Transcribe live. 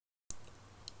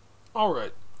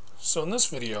Alright, so in this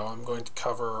video I'm going to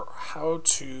cover how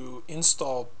to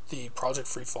install the Project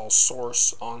Freefall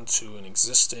source onto an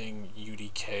existing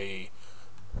UDK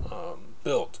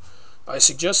build. I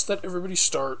suggest that everybody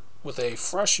start with a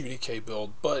fresh UDK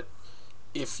build, but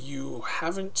if you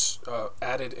haven't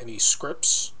added any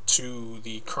scripts to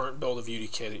the current build of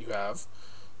UDK that you have,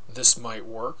 this might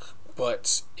work.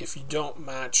 But if you don't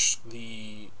match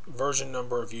the version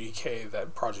number of UDK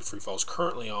that Project Freefall is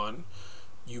currently on,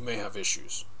 you may have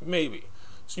issues. Maybe.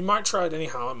 So you might try it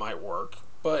anyhow, it might work,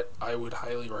 but I would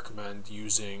highly recommend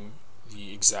using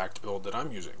the exact build that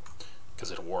I'm using,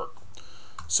 because it'll work.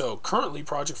 So currently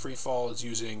Project Freefall is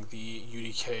using the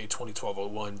UDK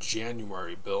 2012-01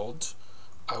 January build.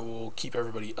 I will keep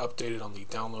everybody updated on the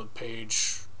download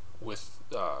page with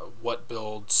what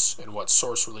builds and what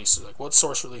source releases, like what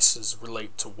source releases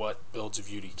relate to what builds of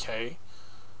UDK.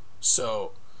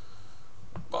 So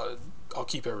I'll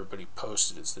keep everybody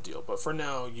posted is the deal. But for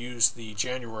now, use the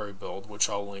January build, which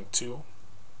I'll link to.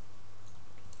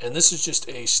 And this is just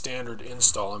a standard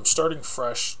install. I'm starting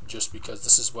fresh just because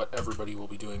this is what everybody will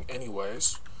be doing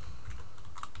anyways.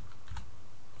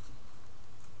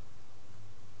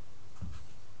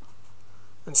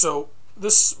 And so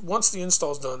this, once the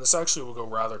install is done, this actually will go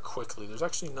rather quickly. There's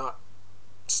actually not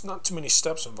too many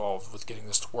steps involved with getting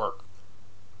this to work.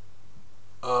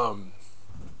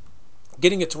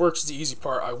 Getting it to work is the easy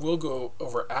part. I will go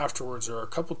over afterwards. There are a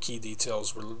couple key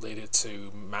details related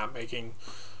to map making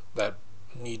that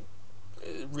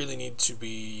really need to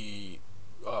be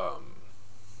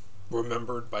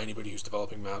remembered by anybody who's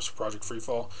developing maps for Project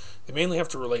Freefall. They mainly have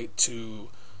to relate to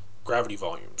gravity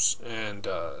volumes and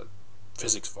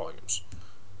physics volumes.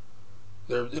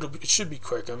 It should be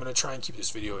quick. I'm going to try and keep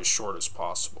this video as short as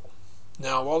possible.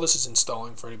 Now, while this is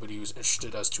installing, for anybody who's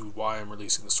interested as to why I'm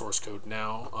releasing the source code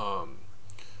now,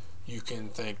 you can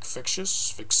thank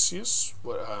Fixius,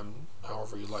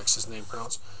 however he likes his name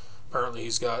pronounced. Apparently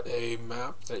he's got a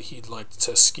map that he'd like to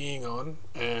test skiing on,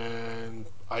 and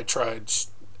I tried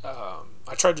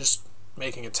just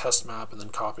making a test map and then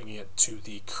copying it to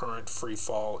the current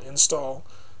Freefall install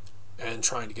and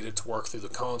trying to get it to work through the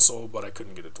console, but I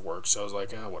couldn't get it to work, so I was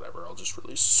like, whatever, I'll just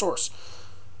release the source.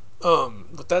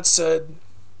 With that said,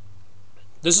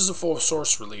 this is a full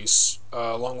source release,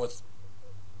 along with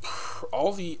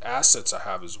all the assets I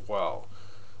have as well.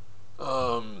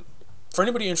 For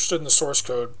anybody interested in the source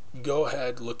code, go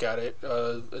ahead, look at it.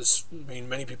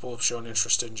 Many people have shown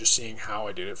interest in just seeing how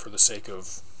I did it for the sake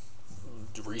of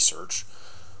research.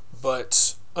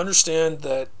 But understand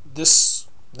that this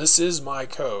is my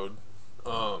code.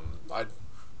 I'd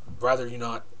rather you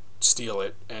not steal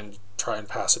it and try and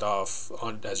pass it off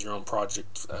as your own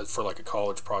project for like a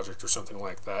college project or something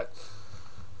like that.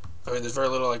 I mean, there's very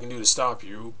little I can do to stop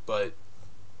you, but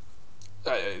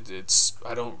there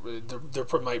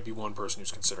might be one person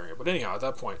who's considering it. But anyhow, at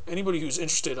that point, anybody who's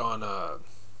interested on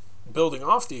building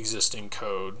off the existing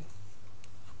code,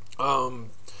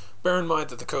 bear in mind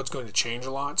that the code's going to change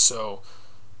a lot. So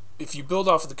if you build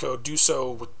off of the code, do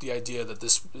so with the idea that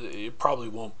it probably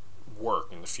won't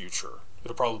work in the future.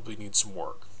 It'll probably need some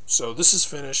work. So this is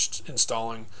finished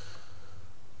installing.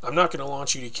 I'm not going to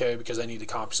launch UDK because I need to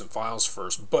copy some files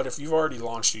first, but if you've already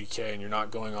launched UDK and you're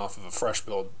not going off of a fresh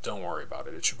build, don't worry about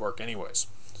it. It should work anyways.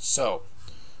 So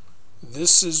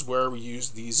this is where we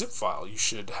use the zip file you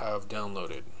should have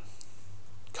downloaded.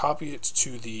 Copy it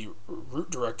to the root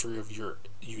directory of your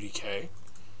UDK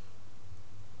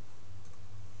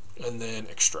and then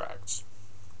extract.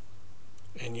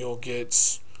 And you'll get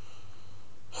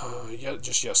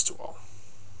just yes to all.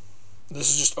 This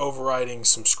is just overriding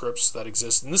some scripts that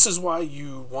exist, and this is why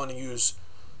you want to use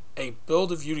a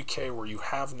build of UDK where you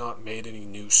have not made any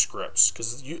new scripts,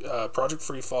 because Project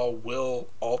Freefall will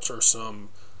alter some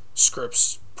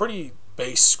scripts, pretty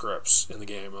base scripts in the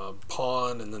game,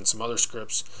 pawn and then some other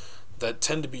scripts that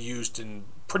tend to be used in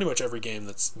pretty much every game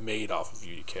that's made off of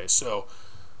UDK. So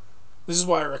this is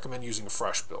why I recommend using a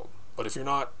fresh build. But if you're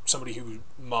not somebody who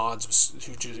mods,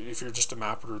 if you're just a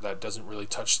mapper that doesn't really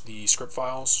touch the script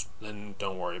files, then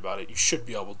don't worry about it. You should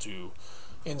be able to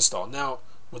install. Now,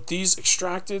 with these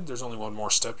extracted, there's only one more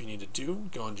step you need to do.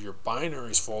 Go into your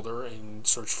binaries folder and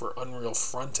search for Unreal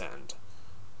Frontend.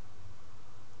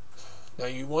 Now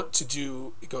you want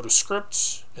to go to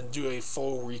scripts and do a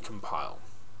full recompile.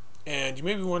 And you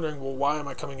may be wondering, well, why am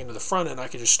I coming into the front end? I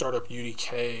could just start up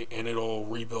UDK and it'll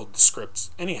rebuild the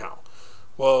scripts anyhow.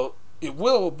 Well, it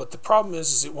will, but the problem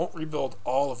is it won't rebuild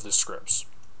all of the scripts.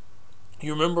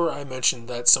 You remember I mentioned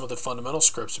that some of the fundamental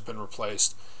scripts have been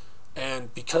replaced,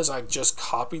 and because I just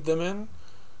copied them in,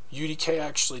 UDK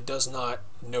actually does not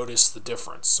notice the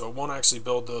difference, so it won't actually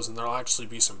build those, and there'll actually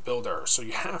be some build errors. So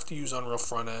you have to use Unreal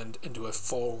Front End and do a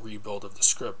full rebuild of the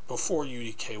script before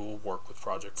UDK will work with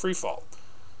Project Freefall.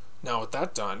 Now with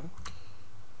that done,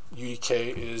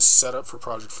 UDK is set up for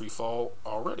Project Freefall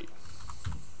already.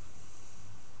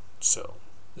 So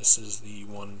this is the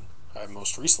one I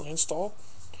most recently installed,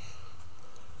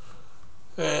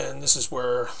 and this is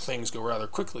where things go rather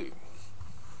quickly.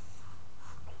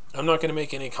 I'm not going to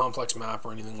make any complex map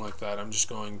or anything like that. I'm just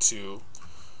going to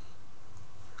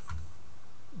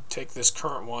take this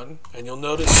current one, and you'll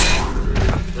notice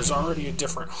there's already a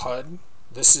different HUD.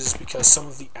 This is because some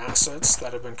of the assets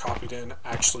that have been copied in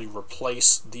actually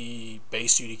replace the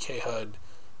base UDK HUD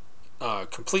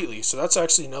completely. So that's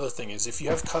actually another thing, is if you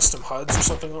have custom HUDs or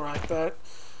something like that,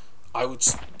 I would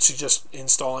suggest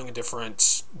installing a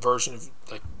different version of,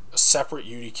 like, a separate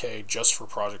UDK just for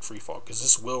Project Freefall, because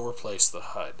this will replace the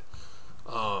HUD.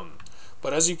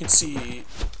 But as you can see,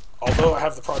 although I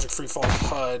have the Project Freefall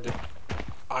HUD,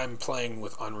 I'm playing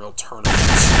with Unreal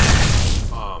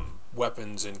Tournament's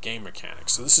weapons and game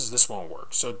mechanics. So this won't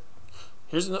work. So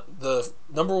here's the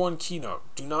number one keynote: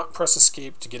 do not press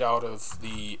escape to get out of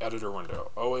the editor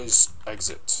window. Always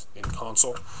exit in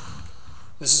console.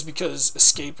 This is because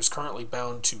escape is currently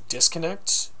bound to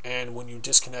disconnect, and when you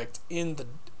disconnect in the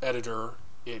editor,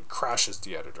 it crashes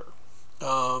the editor.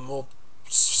 We'll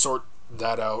sort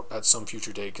that out at some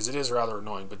future date, because it is rather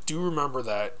annoying, but do remember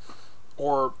that,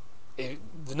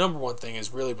 the number one thing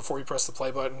is really, before you press the play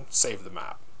button, save the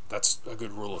map. That's a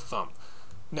good rule of thumb.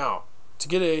 Now, to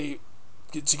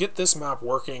get this map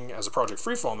working as a Project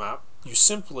Freefall map, you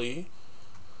simply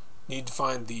need to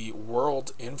find the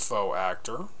world info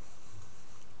actor,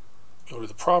 go to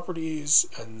the properties,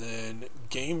 and then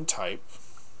game type,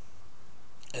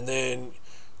 and then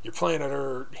your playing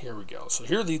editor. Here we go. So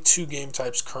here are the two game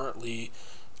types currently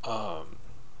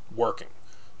working.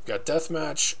 You've got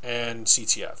Deathmatch and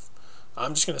CTF.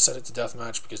 I'm just going to set it to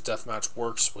Deathmatch because Deathmatch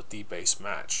works with the base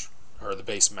match, or the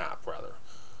base map rather.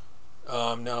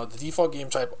 Now the default game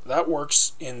type, that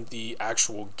works in the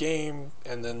actual game,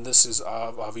 and then this is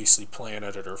obviously playing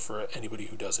editor for anybody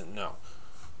who doesn't know.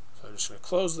 So I'm just going to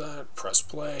close that, press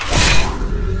play.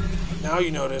 Now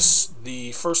you notice,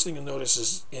 the first thing you'll notice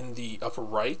is in the upper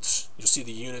right, you'll see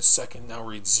the unit second now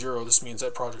reads 0. This means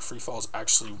that Project Freefall is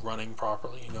actually running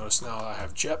properly. You notice now I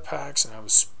have jetpacks and I have a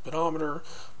speedometer,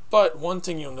 but one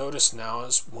thing you'll notice now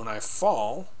is when I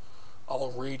fall,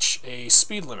 I'll reach a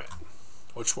speed limit,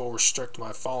 which will restrict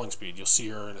my falling speed. You'll see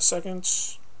here in a second.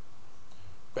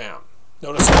 Bam.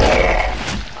 Notice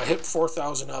I hit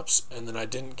 4,000 ups, and then I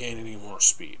didn't gain any more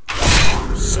speed.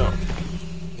 So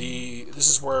this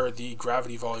is where the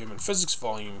gravity volume and physics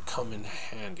volume come in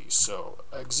handy. So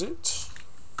exit,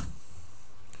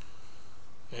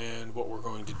 and what we're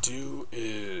going to do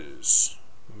is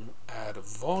add a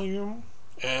volume.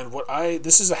 And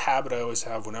this is a habit I always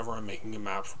have whenever I'm making a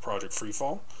map for Project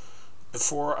Freefall.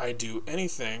 Before I do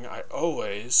anything, I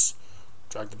always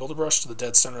drag the builder brush to the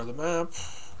dead center of the map,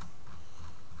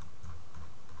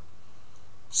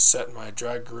 set my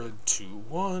drag grid to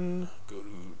 1, go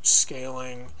to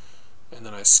scaling, and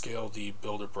then I scale the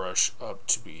builder brush up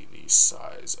to be the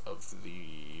size of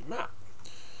the map.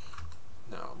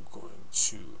 Now I'm going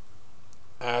to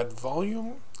add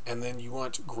volume, and then you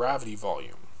want gravity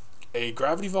volume. A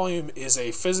gravity volume is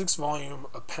a physics volume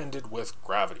appended with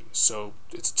gravity, so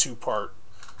it's a two-part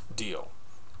deal.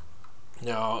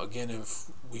 Now again,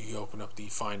 if we open up the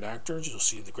Find Actors, you'll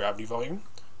see the gravity volume,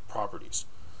 properties.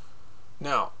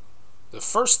 Now, the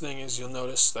first thing is you'll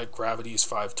notice that gravity is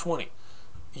 520.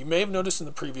 You may have noticed in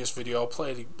the previous video,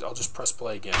 I'll just press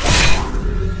play again.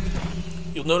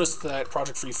 You'll notice that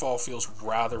Project Freefall feels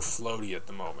rather floaty at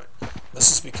the moment.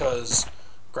 This is because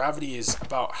gravity is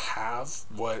about half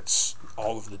what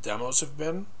all of the demos have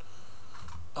been.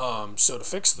 So to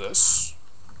fix this,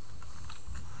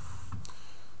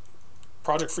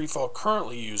 Project Freefall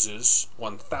currently uses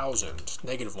 1000,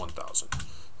 negative 1000,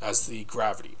 as the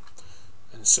gravity.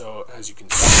 And so, as you can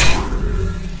see,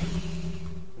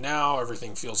 now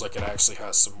everything feels like it actually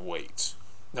has some weight.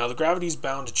 Now the gravity is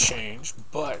bound to change,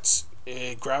 but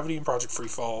gravity in Project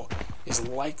Freefall is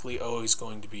likely always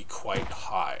going to be quite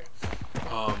high.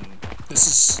 This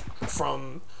is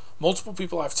from multiple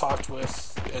people I've talked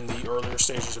with in the earlier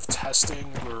stages of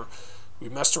testing, where we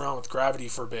messed around with gravity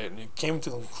for a bit, and it came to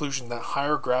the conclusion that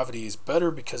higher gravity is better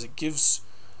because it gives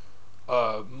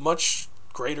much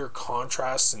greater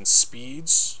contrast and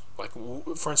speeds. Like,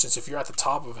 for instance, if you're at the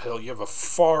top of a hill, you have a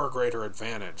far greater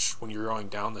advantage when you're going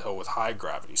down the hill with high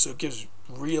gravity. So it gives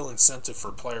real incentive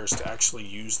for players to actually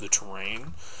use the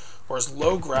terrain. Whereas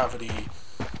low gravity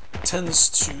tends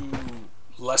to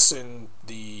lessen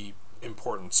the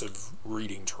importance of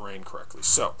reading terrain correctly.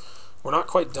 So we're not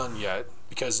quite done yet,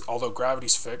 because although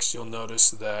gravity's fixed, you'll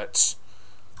notice that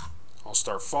I'll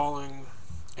start falling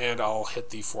and I'll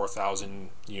hit the 4,000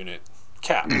 unit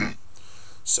cap.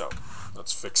 So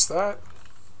let's fix that.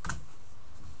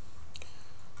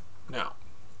 Now,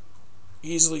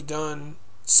 easily done.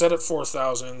 Set at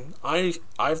 4,000.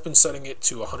 I've been setting it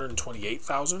to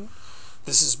 128,000.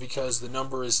 This is because the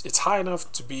number it's high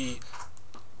enough to be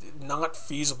not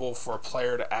feasible for a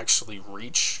player to actually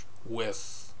reach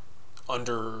with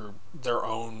under their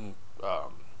own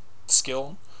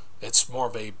skill. It's more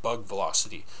of a bug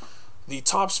velocity. The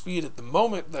top speed at the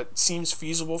moment that seems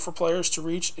feasible for players to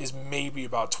reach is maybe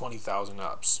about 20,000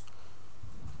 ups.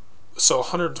 So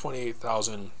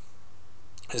 128,000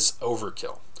 is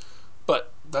overkill.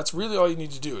 But that's really all you need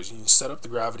to do, is you need to set up the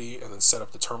gravity and then set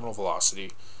up the terminal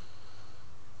velocity.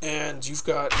 And you've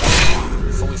got a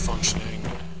fully functioning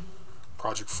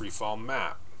Project Freefall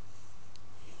map.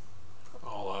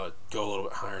 I'll go a little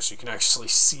bit higher so you can actually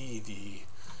see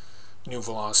the new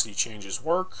velocity changes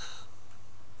work.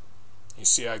 You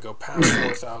see I go past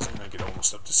 4,000 and I get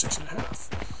almost up to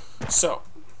 6.5. So,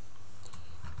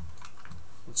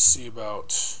 let's see about...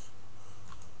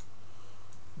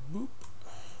 boop.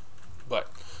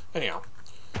 But, anyhow,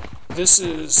 this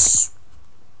is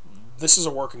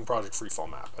a working Project Freefall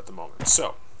map at the moment.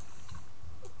 So,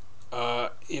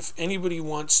 if anybody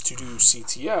wants to do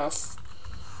CTF,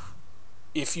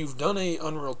 if you've done a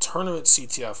Unreal Tournament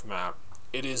CTF map,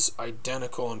 it is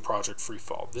identical in Project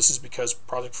Freefall. This is because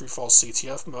Project Freefall's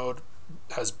CTF mode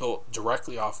has built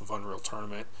directly off of Unreal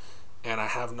Tournament, and I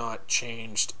have not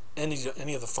changed any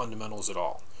of the fundamentals at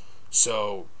all.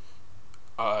 So,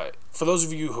 for those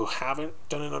of you who haven't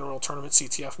done an Unreal Tournament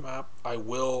CTF map, I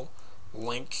will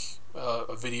link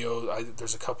a video.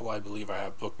 There's a couple I believe I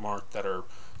have bookmarked that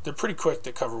they're pretty quick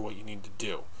to cover what you need to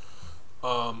do.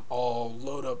 I'll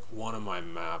load up one of my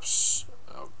maps.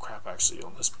 Oh crap, actually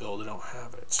on this build I don't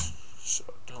have it, so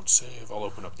don't save. I'll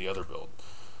open up the other build,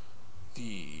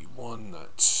 the one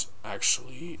that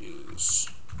actually is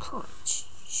current.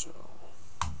 So,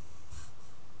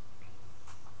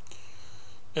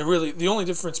 and really the only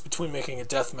difference between making a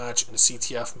deathmatch and a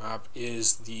CTF map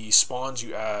is the spawns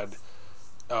you add.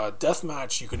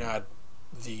 Deathmatch you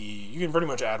can pretty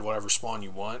much add whatever spawn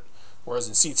you want, whereas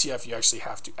in CTF you actually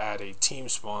have to add a team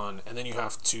spawn, and then you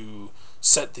have to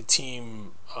set the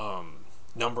team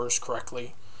numbers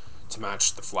correctly to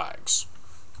match the flags.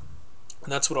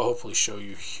 And that's what I'll hopefully show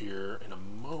you here in a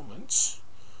moment.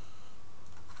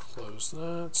 Close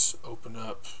that, open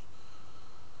up.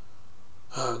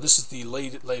 This is the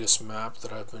latest map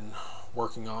that I've been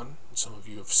working on, and some of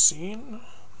you have seen.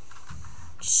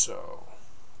 So,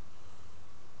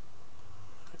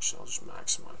 actually I'll just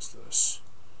maximize this.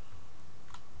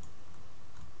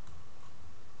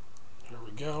 Here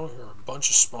we go. Here are a bunch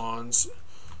of spawns.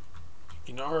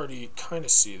 You can already kind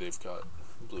of see they've got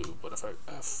blue, but if I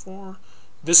F4,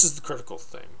 this is the critical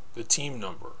thing, the team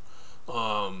number.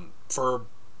 For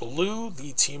blue,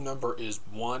 the team number is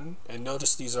 1, and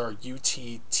notice these are UT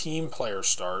team player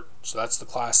start, so that's the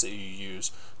class that you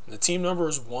use. And the team number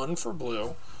is 1 for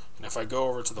blue, and if I go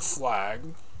over to the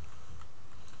flag,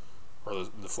 or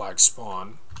the flag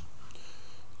spawn,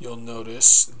 you'll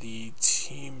notice the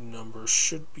team number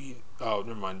should be, oh,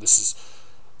 never mind, this is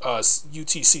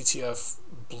UTCTF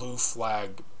blue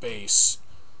flag base.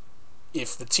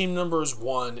 If the team number is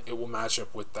 1, it will match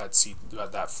up with that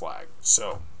flag.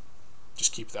 So,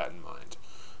 just keep that in mind.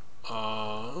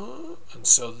 And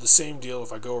so the same deal,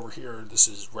 if I go over here, this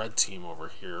is red team over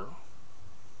here.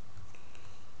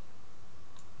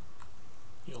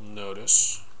 You'll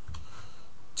notice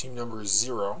team number is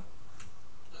 0.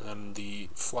 And then the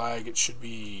flag, it should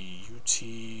be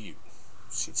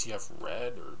UTCTF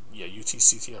red, or yeah,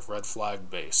 UTCTF red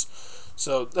flag base.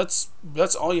 So that's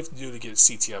all you have to do to get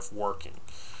CTF working.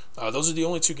 Those are the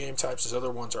only 2 game types. As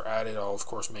other ones are added, I'll of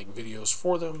course make videos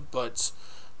for them, but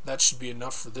that should be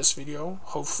enough for this video.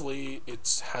 Hopefully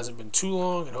it hasn't been too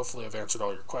long, and hopefully I've answered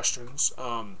all your questions.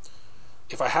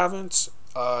 If I haven't,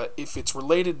 if it's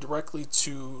related directly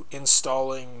to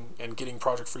installing and getting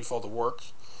Project Freefall to work,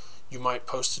 you might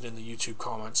post it in the YouTube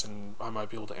comments and I might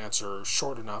be able to answer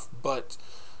short enough, but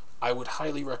I would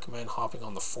highly recommend hopping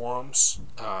on the forums,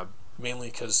 mainly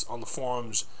because on the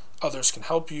forums others can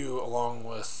help you, along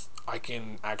with I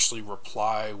can actually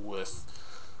reply with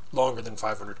longer than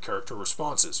 500 character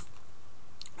responses.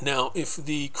 Now, if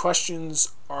the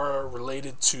questions are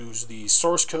related to the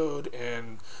source code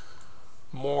and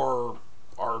more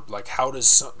are like, how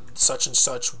does such and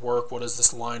such work, what does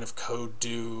this line of code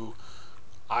do,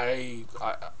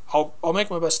 I'll make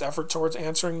my best effort towards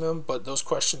answering them, but those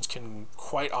questions can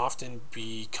quite often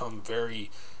become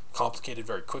very complicated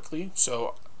very quickly.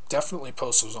 So definitely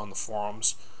post those on the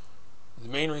forums. The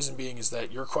main reason being is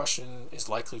that your question is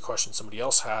likely a question somebody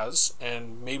else has,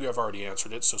 and maybe I've already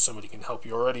answered it, so somebody can help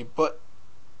you already. But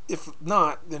if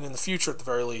not, then in the future, at the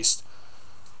very least,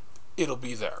 it'll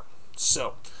be there.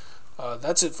 So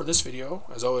that's it for this video.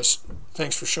 As always,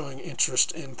 thanks for showing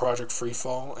interest in Project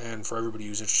Freefall, and for everybody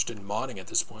who's interested in modding at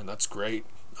this point, that's great.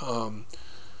 I'm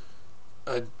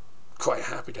quite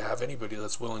happy to have anybody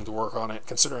that's willing to work on it,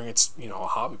 considering it's, you know, a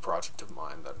hobby project of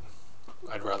mine that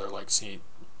I'd rather like to see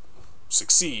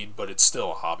succeed, but it's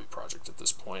still a hobby project at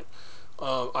this point.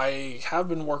 I have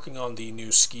been working on the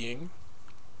new skiing.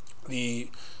 The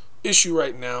issue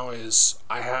right now is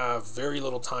I have very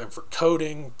little time for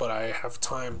coding, but I have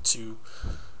time to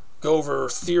go over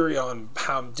theory on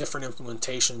how different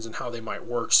implementations and how they might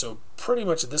work. So pretty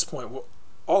much at this point,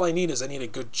 all I need is a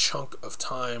good chunk of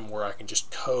time where I can just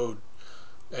code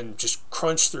and just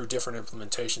crunch through different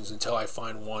implementations until I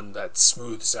find one that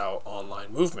smooths out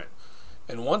online movement.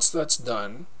 And once that's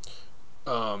done,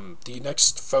 the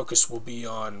next focus will be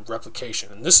on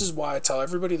replication. And this is why I tell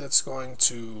everybody that's going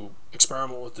to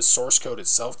experiment with the source code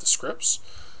itself, the scripts,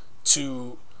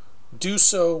 to do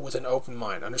so with an open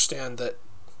mind. Understand that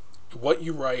what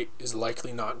you write is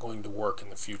likely not going to work in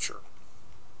the future.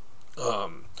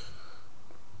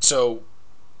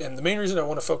 And the main reason I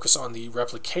want to focus on the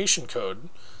replication code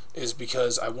is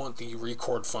because I want the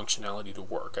record functionality to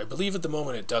work. I believe at the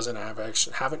moment it doesn't. I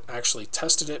haven't actually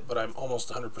tested it, but I'm almost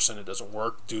 100% it doesn't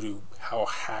work due to how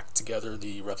hacked together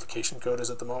the replication code is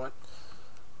at the moment.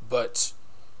 But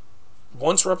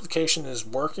once replication is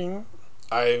working,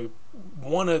 I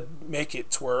want to make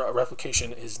it to where a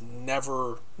replication is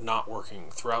never not working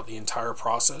throughout the entire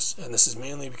process. And this is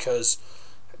mainly because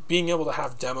being able to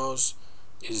have demos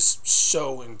is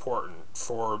so important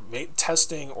for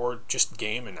testing or just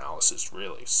game analysis,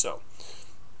 really. So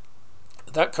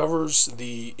that covers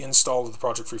the install of the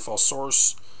Project Freefall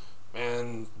source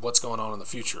and what's going on in the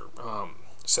future.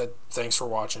 Thanks for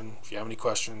watching. If you have any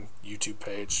questions, YouTube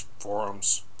page,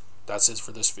 forums, that's it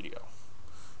for this video.